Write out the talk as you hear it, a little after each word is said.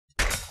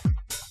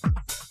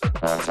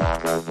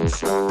Attack of the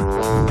show.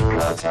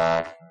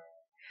 Attack.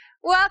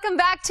 Welcome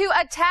back to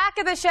Attack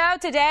of the Show.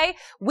 Today,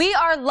 we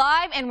are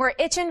live and we're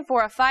itching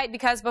for a fight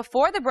because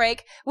before the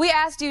break, we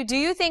asked you, do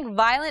you think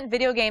violent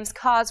video games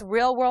cause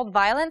real-world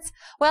violence?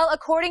 Well,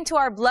 according to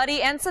our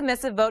bloody and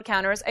submissive vote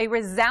counters, a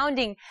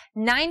resounding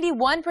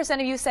 91%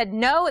 of you said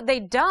no,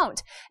 they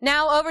don't.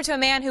 Now over to a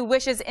man who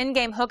wishes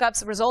in-game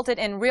hookups resulted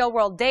in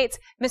real-world dates,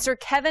 Mr.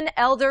 Kevin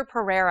Elder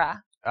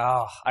Pereira.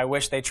 Oh, I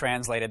wish they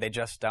translated. They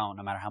just don't,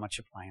 no matter how much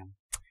you play them.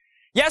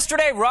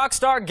 Yesterday,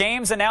 Rockstar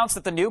Games announced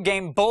that the new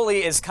game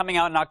Bully is coming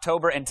out in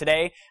October, and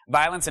today,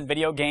 violence in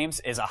video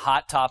games is a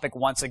hot topic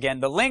once again.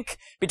 The link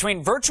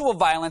between virtual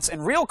violence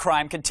and real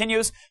crime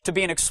continues to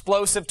be an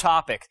explosive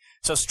topic.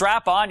 So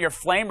strap on your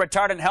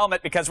flame-retardant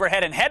helmet because we're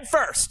heading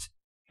headfirst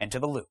into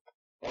the loop.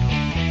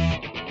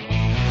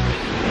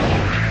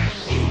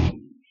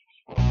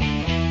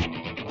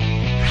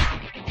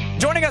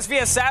 Joining us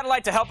via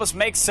satellite to help us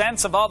make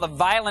sense of all the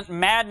violent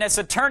madness,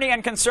 attorney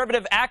and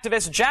conservative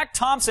activist Jack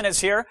Thompson is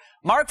here.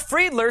 Mark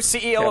Friedler,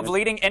 CEO of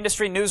leading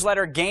industry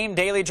newsletter Game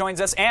Daily,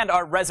 joins us, and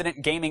our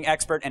resident gaming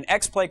expert and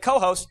X-Play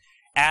co-host,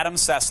 Adam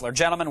Sessler.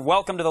 Gentlemen,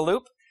 welcome to the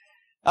loop.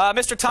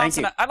 Mr.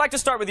 Thompson, I'd like to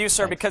start with you,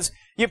 sir, because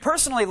you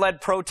personally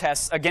led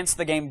protests against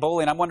the game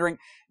Bully, and I'm wondering,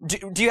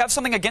 do you have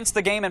something against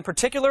the game in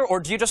particular,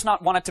 or do you just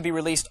not want it to be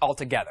released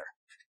altogether?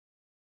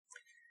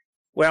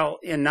 Well,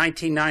 in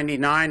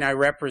 1999, I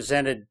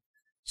represented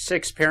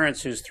 6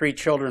 parents whose 3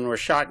 children were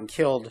shot and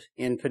killed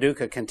in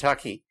Paducah,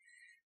 Kentucky.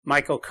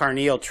 Michael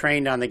Carneal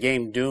trained on the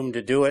game Doomed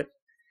to do it.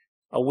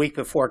 A week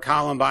before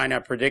Columbine, I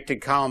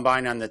predicted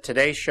Columbine on the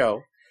Today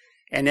Show.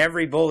 And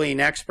every bullying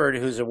expert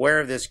who's aware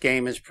of this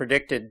game has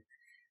predicted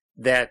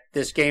that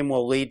this game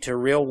will lead to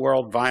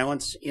real-world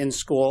violence in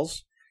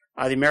schools.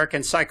 The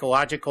American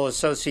Psychological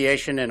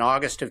Association in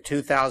August of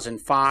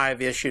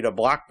 2005 issued a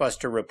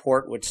blockbuster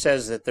report which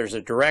says that there's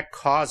a direct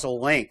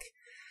causal link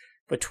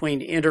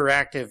between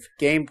interactive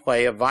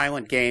gameplay of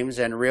violent games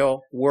and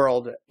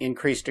real-world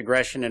increased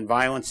aggression and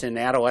violence in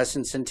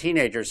adolescents and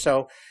teenagers.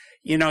 So,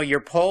 you know, your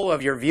poll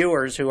of your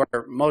viewers, who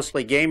are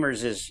mostly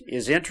gamers,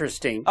 is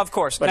interesting. Of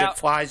course, but it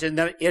flies in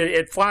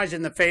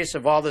the face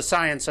of all the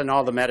science and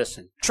all the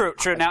medicine. True,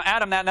 true. Now,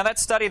 Adam, now that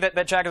study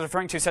that Jack is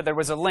referring to said there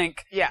was a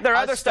link. Yeah, there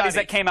are other studies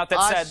that came out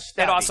that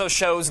said it also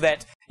shows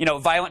that, you know,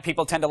 violent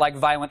people tend to like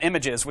violent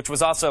images, which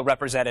was also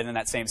represented in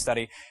that same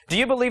study. Do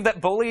you believe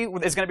that Bully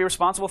is going to be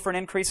responsible for an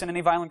increase in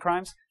any violent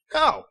crimes?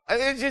 No,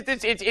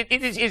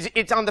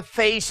 it's on the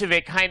face of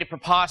it kind of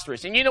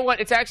preposterous. And you know what?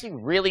 It's actually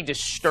really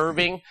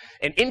disturbing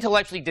and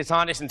intellectually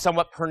dishonest and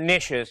somewhat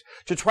pernicious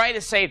to try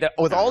to say that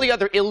with all the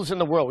other ills in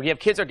the world, you have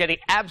kids that are getting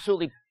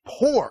absolutely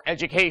poor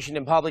education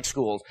in public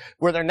schools,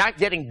 where they're not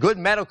getting good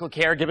medical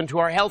care given to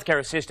our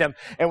healthcare system,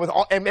 and with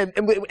all, and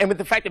with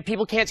the fact that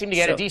people can't seem to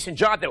get a decent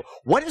job. Though,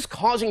 what is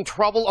causing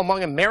trouble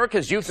among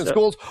America's youth in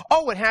schools?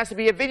 Oh, it has to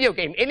be a video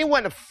game.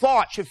 Anyone of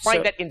thought should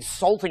find that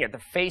insulting at the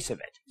face of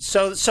it.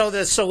 So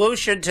the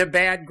solution to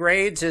bad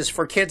grades is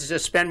for kids to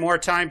spend more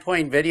time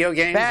playing video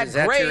games? Is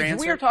that your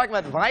answer? We are talking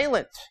about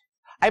violence.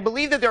 I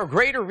believe that there are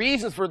greater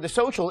reasons for the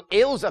social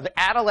ills of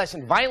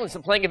adolescent violence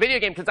than playing a video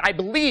game, because I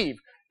believe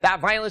that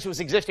violence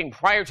was existing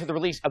prior to the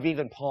release of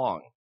even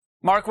Pong.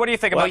 Mark, what do you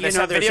think about this?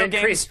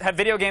 Have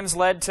video games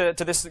led to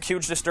this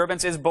huge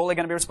disturbance? Is Bully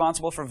going to be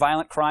responsible for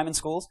violent crime in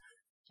schools?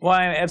 Well,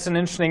 it's an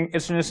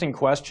interesting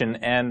question.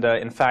 And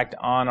in fact,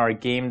 on our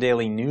Game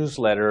Daily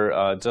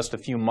newsletter just a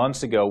few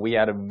months ago, we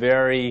had a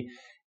very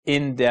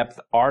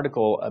in-depth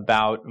article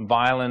about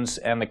violence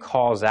and the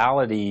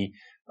causality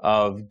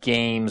of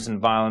games and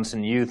violence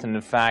in youth, and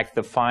in fact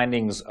the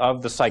findings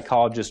of the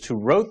psychologist who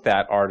wrote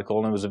that article,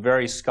 and it was a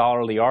very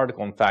scholarly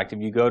article. In fact, if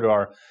you go to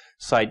our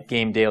site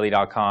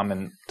gamedaily.com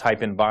and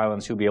type in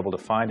violence, you'll be able to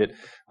find it.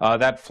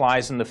 That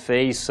flies in the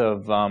face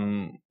of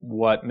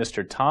what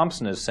Mr.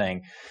 Thompson is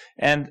saying.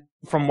 And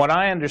from what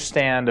I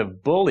understand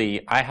of Bully,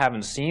 I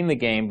haven't seen the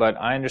game, but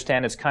I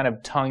understand it's kind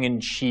of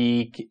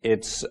tongue-in-cheek.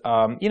 It's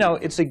you know,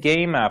 it's a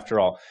game after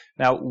all.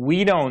 Now,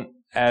 we don't,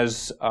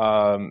 as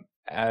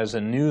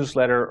a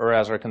newsletter or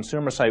as our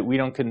consumer site, we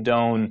don't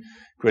condone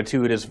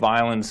gratuitous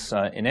violence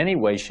in any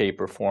way,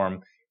 shape, or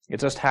form. It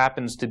just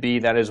happens to be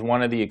that is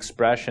one of the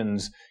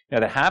expressions, you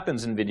know, that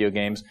happens in video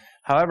games.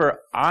 However,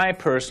 I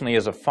personally,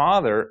 as a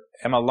father,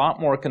 am a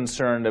lot more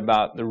concerned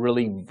about the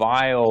really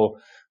vile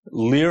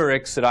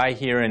lyrics that I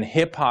hear in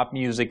hip-hop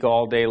music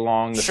all day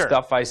long, the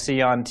stuff I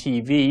see on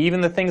TV,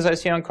 even the things I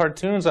see on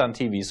cartoons on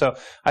TV. So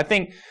I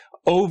think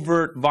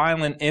overt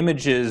violent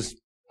images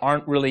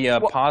aren't really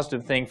a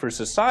positive thing for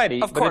society,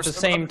 but at the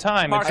same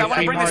time, Mark, I want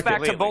to bring this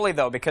back to Bully,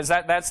 though, because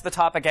that's the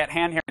topic at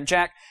hand here. And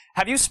Jack,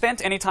 have you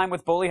spent any time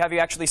with Bully? Have you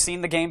actually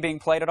seen the game being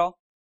played at all?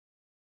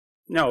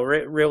 No,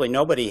 really,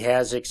 nobody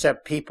has,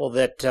 except people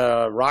that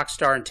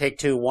Rockstar and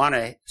Take-Two want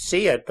to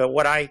see it. But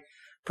what I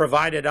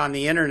provided on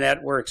the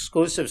internet were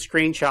exclusive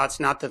screenshots,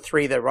 not the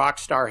 3 that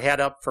Rockstar had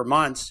up for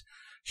months,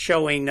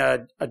 showing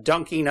a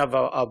dunking of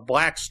a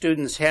black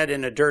student's head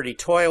in a dirty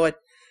toilet,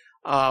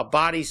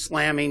 body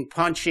slamming,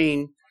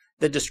 punching,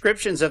 the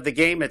descriptions of the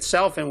game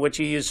itself, in which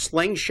you use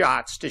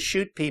slingshots to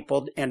shoot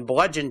people and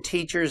bludgeon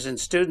teachers and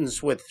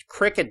students with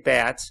cricket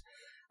bats.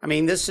 I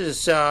mean, this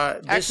is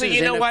actually,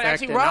 you know what?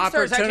 Actually,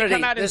 Rockstar's actually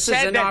come out and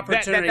said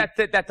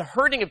that the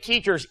hurting of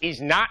teachers is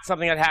not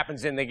something that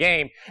happens in the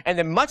game, and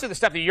then much of the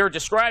stuff that you're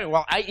describing,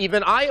 well,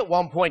 even I at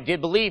one point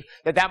did believe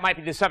that might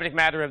be the subject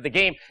matter of the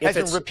game, has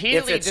been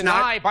repeatedly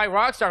denied by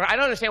Rockstar. I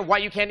don't understand why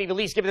you can't even at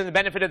least give them the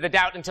benefit of the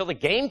doubt until the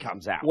game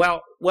comes out.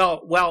 Well,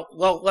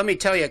 let me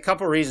tell you a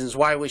couple reasons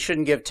why we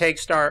shouldn't give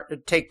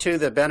Take-Two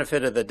the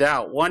benefit of the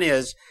doubt. One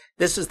is,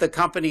 this is the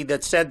company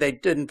that said they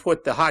didn't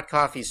put the hot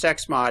coffee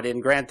sex mod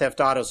in Grand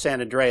Theft Auto San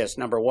Andreas,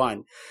 number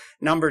one.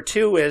 Number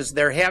two is,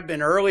 there have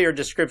been earlier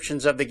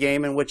descriptions of the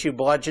game in which you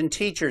bludgeon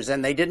teachers,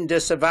 and they didn't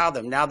disavow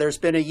them. Now, there's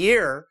been a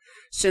year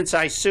since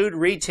I sued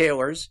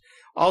retailers,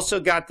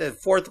 also got the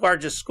fourth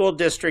largest school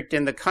district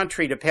in the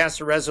country to pass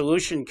a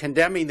resolution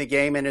condemning the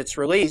game and its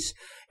release,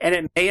 and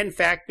it may in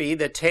fact be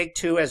that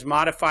Take-Two has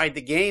modified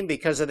the game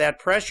because of that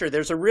pressure.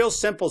 There's a real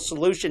simple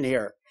solution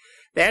here.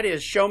 That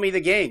is, show me the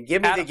game.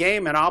 Give me the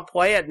game, and I'll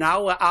play it, and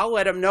I'll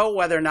let them know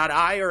whether or not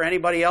I or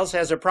anybody else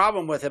has a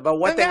problem with it. But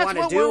what they want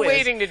to do is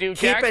waiting to do,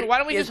 Jack. So why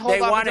don't we just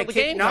hold off until the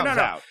game comes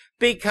out?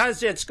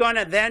 Because it's going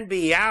to then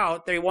be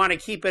out. They want to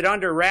keep it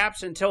under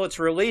wraps until it's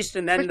released,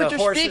 and then the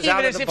horse is out of the barn. But you're speaking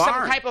of it as if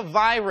some type of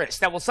virus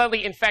that will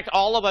suddenly infect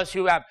all of us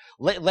who have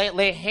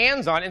lay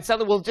hands on, and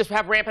suddenly we'll just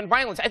have rampant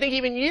violence. I think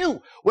even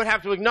you would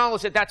have to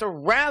acknowledge that that's a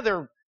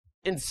rather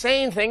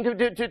insane thing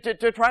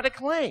to try to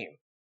claim.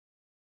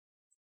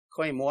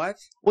 Claim what?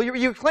 Well,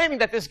 you're claiming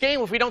that this game,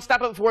 if we don't stop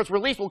it before it's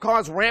released, will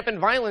cause rampant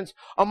violence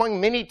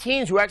among many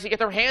teens who actually get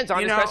their hands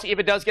on it, especially if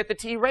it does get the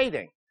T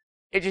rating.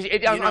 On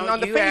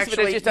the face of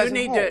it, it just doesn't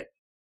hold.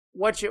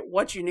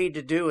 What you need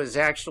to do is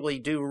actually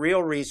do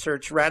real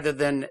research rather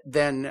than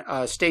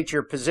state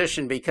your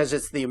position, because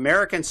it's the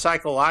American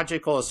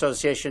Psychological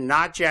Association,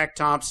 not Jack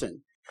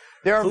Thompson.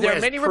 There are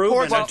many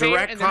reports a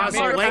direct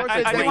causal link.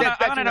 I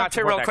want to interrupt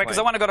here real quick because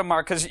I want to go to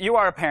Mark, because you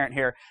are a parent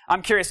here.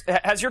 I'm curious,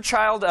 has your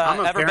child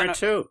I'm a ever parent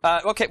too.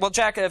 Okay, well,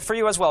 Jack, for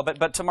you as well,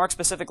 but to Mark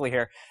specifically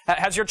here,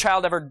 has your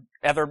child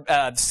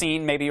ever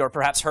seen maybe or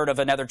perhaps heard of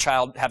another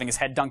child having his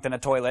head dunked in a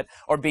toilet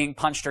or being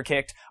punched or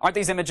kicked? Aren't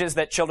these images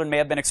that children may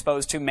have been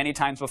exposed to many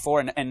times before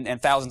in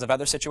thousands of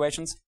other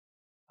situations?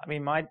 I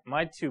mean,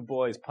 my two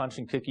boys punch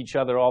and kick each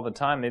other all the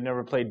time. They've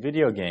never played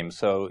video games,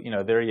 so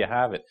there you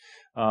have it.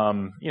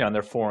 And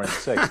they're 4 and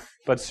 6.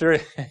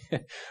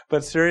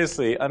 but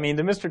seriously, I mean,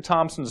 to Mr.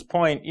 Thompson's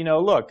point,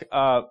 look,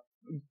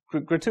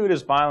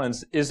 gratuitous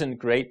violence isn't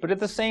great, but at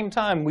the same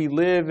time, we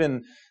live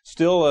in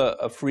still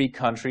a free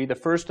country. The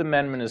First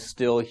Amendment is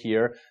still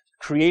here.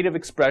 Creative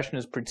expression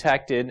is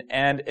protected,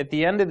 and at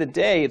the end of the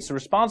day, it's the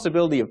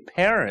responsibility of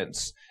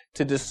parents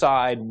to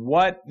decide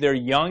what their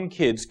young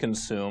kids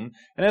consume,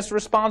 and it's the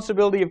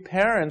responsibility of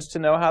parents to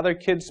know how their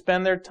kids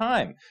spend their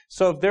time.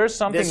 So if there's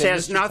something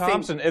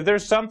if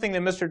there's something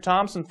that Mr.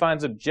 Thompson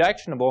finds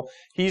objectionable,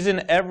 he's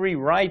in every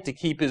right to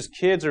keep his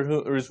kids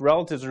or his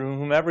relatives or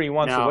whomever he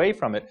wants away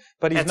from it.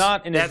 But he's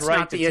not in his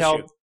right to tell.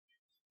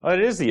 Well,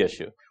 it is the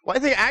issue. Well, I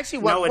think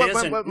actually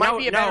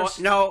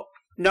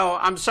No,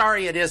 I'm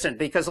sorry it isn't,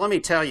 because let me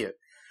tell you.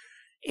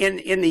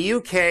 In the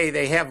UK,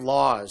 they have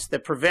laws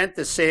that prevent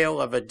the sale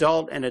of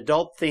adult and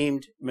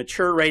adult-themed,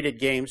 mature-rated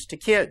games to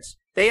kids.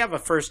 They have a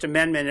First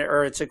Amendment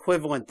or its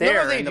equivalent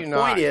there. No, they do the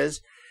not. point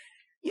is,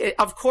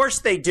 of course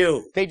they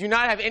do. They do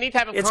not have any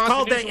type of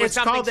constitution or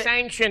something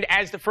sanctioned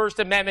as the First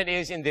Amendment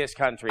is in this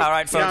country. All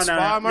right, folks. No,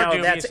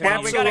 that's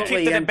absolutely we got to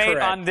keep the debate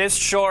incorrect. on this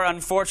shore,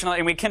 unfortunately,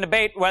 and we can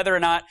debate whether or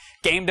not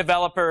game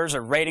developers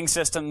or rating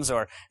systems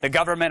or the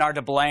government are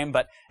to blame,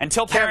 but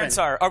until parents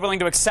are willing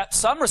to accept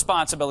some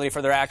responsibility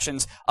for their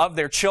actions of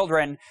their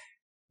children,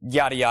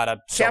 yada, yada,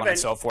 so on and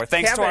so forth.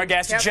 Thanks to our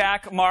guests,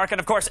 Jack, Mark, and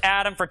of course,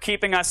 Adam, for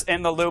keeping us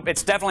in the loop.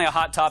 It's definitely a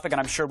hot topic,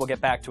 and I'm sure we'll get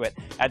back to it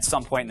at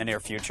some point in the near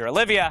future.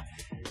 Olivia,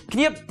 can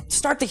you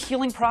start the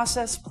healing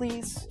process,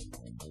 please?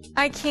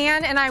 I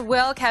can and I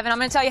will, Kevin. I'm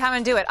going to tell you how I'm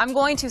going to do it. I'm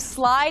going to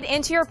slide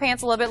into your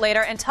pants a little bit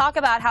later and talk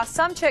about how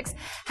some chicks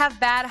have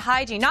bad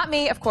hygiene. Not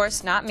me, of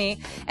course, not me.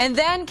 And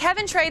then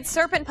Kevin trades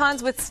serpent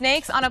puns with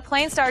snakes on a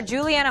plane star,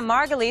 Juliana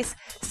Margulies.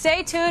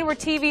 Stay tuned. We're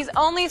TV's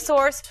only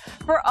source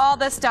for all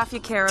the stuff you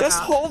care about.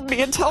 Just hold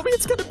me and tell me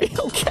it's going to be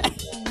okay.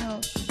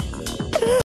 No.